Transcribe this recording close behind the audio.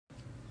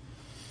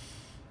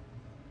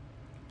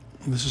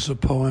This is a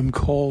poem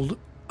called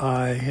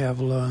I Have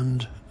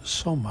Learned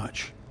So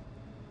Much.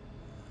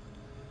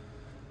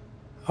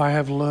 I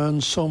have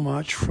learned so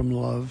much from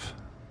love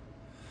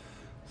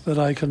that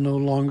I can no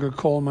longer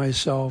call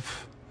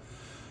myself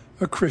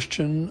a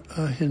Christian,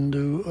 a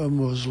Hindu, a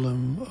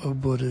Muslim, a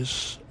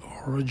Buddhist,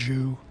 or a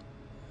Jew.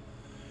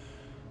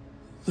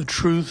 The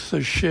truth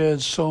has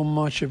shared so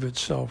much of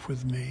itself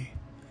with me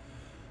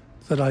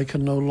that I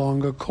can no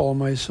longer call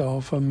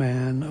myself a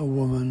man, a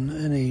woman,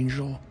 an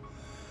angel,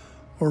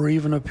 or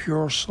even a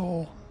pure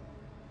soul.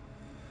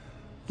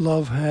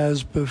 Love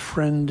has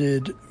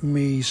befriended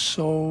me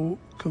so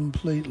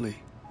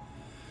completely.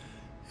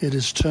 It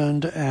has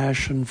turned to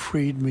ash and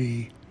freed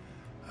me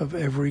of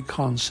every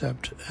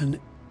concept and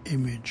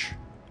image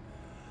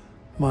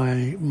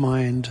my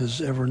mind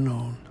has ever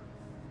known.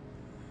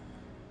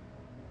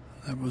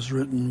 That was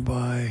written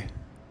by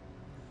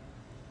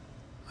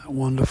that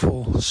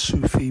wonderful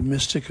Sufi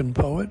mystic and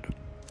poet,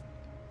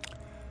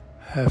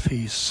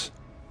 Hafiz.